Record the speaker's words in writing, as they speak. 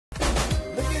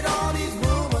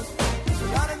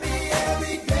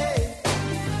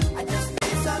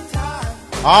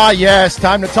Ah, yes,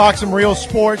 time to talk some real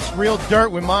sports, real dirt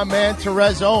with my man,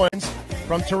 Terez Owens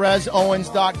from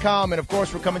TerezOwens.com. And, of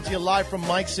course, we're coming to you live from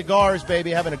Mike's Cigars, baby,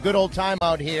 having a good old time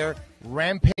out here.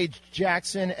 Rampage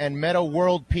Jackson and Meta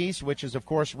World Peace, which is, of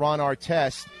course, Ron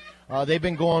Artest. They've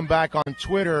been going back on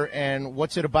Twitter, and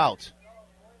what's it about?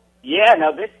 Yeah,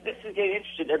 now this is getting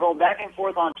interesting. They're going back and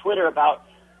forth on Twitter about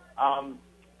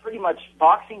pretty much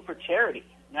boxing for charity.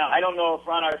 Now, I don't know if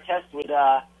Ron Artest would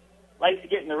like to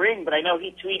get in the ring, but I know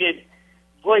he tweeted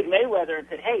Floyd Mayweather and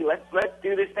said, hey, let's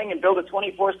do this thing and build a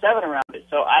 24/7 around it.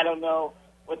 So I don't know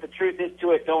what the truth is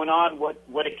to it going on,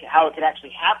 how it could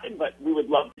actually happen, but we would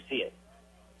love to see it.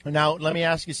 Now, let me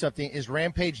ask you something. Is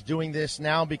Rampage doing this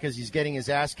now because he's getting his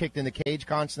ass kicked in the cage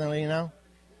constantly now?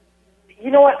 You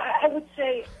know what? I would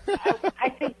say I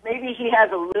think maybe he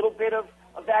has a little bit of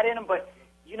that in him, but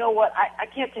you know what? I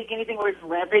can't take anything away from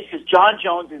Rampage because John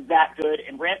Jones is that good,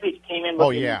 and Rampage came in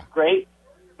looking great.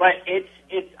 But I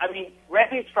mean,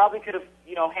 Rampage probably could have,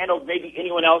 handled maybe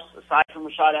anyone else aside from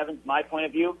Rashad Evans, my point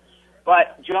of view.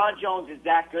 But John Jones is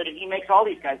that good, and he makes all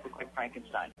these guys look like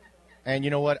Frankenstein. And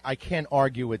you know what? I can't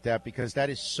argue with that because that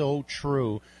is so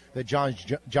true that John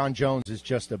Jones is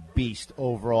just a beast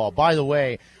overall. By the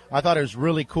way, I thought it was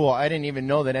really cool. I didn't even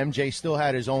know that MJ still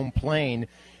had his own plane,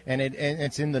 and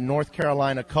it's in the North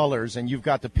Carolina colors, and you've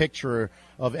got the picture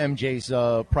of MJ's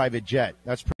private jet.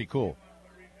 That's pretty cool.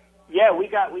 Yeah, we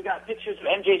got pictures of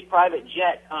MJ's private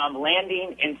jet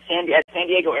landing in at San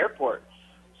Diego Airport.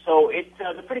 So it's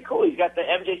pretty cool. He's got the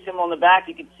MJ symbol in the back.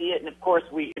 You can see it. And, of course,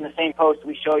 in the same post,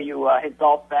 we show you his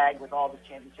golf bag with all of his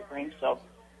championship rings. So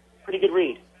pretty good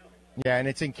read. Yeah, and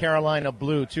it's in Carolina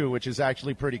blue, too, which is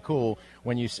actually pretty cool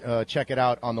when you check it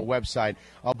out on the website.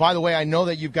 By the way, I know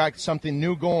that you've got something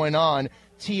new going on,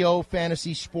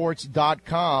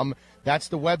 TOFantasySports.com. That's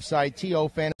the website,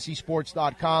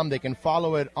 TOFantasySports.com. They can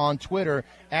follow it on Twitter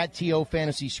at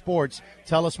TOFantasySports.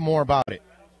 Tell us more about it.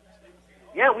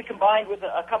 Yeah, we combined with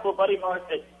a couple of buddy of ours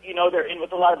that, they're in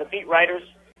with a lot of the beat writers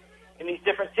in these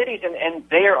different cities, and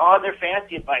they are on their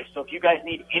fantasy advice. So if you guys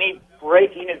need any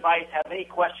breaking advice, have any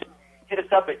questions, hit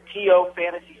us up at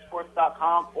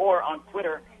TOFantasySports.com or on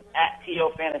Twitter at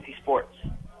TOFantasySports.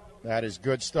 That is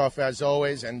good stuff, as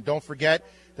always. And don't forget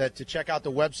that to check out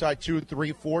the website 2,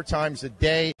 3, 4 times a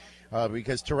day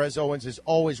because Terez Owens is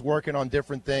always working on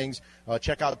different things.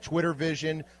 Check out Twitter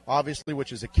Vision, obviously,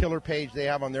 which is a killer page they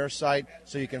have on their site,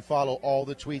 so you can follow all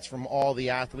the tweets from all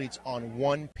the athletes on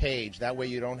one page. That way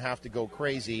you don't have to go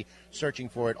crazy searching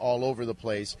for it all over the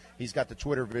place. He's got the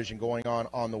Twitter Vision going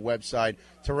on the website.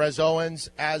 Terez Owens,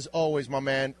 as always, my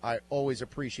man, I always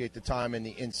appreciate the time and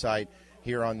the insight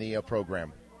here on the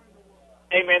program.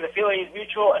 Hey, man, the feeling is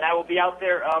mutual, and I will be out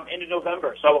there into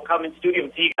November, so I will come in studio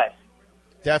and see you guys.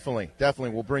 Definitely.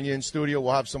 We'll bring you in studio.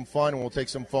 We'll have some fun, and we'll take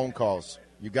some phone calls.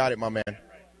 You got it, my man.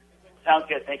 Sounds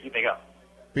good. Thank you, Big O.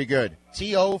 Be good.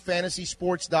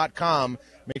 TOFantasySports.com.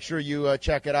 Make sure you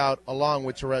check it out along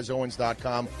with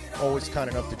TerezOwens.com. Always kind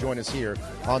enough to join us here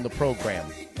on the program.